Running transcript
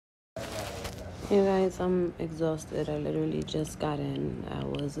You guys, I'm exhausted. I literally just got in. I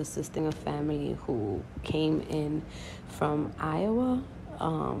was assisting a family who came in from Iowa,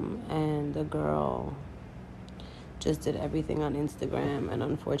 and the girl just did everything on Instagram and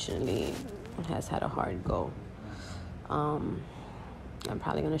unfortunately has had a hard go. I'm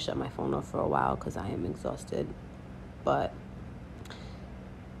probably going to shut my phone off for a while because I am exhausted. But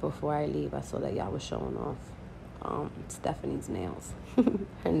before I leave, I saw that y'all was showing off Stephanie's nails.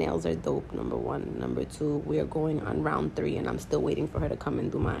 Her nails are dope, number one. Number two, we are going on round 3 and I'm still waiting for her to come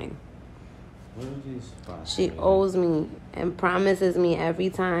and do mine. She owes me and promises me every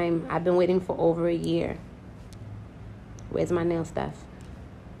time. I've been waiting for over a year. Where's my nail, Steph?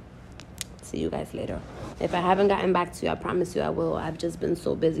 See you guys later. If I haven't gotten back to you, I promise you I will. I've just been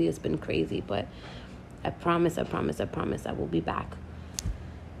so busy. It's been crazy. But I promise I will be back.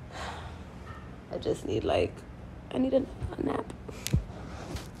 I just need I need a nap.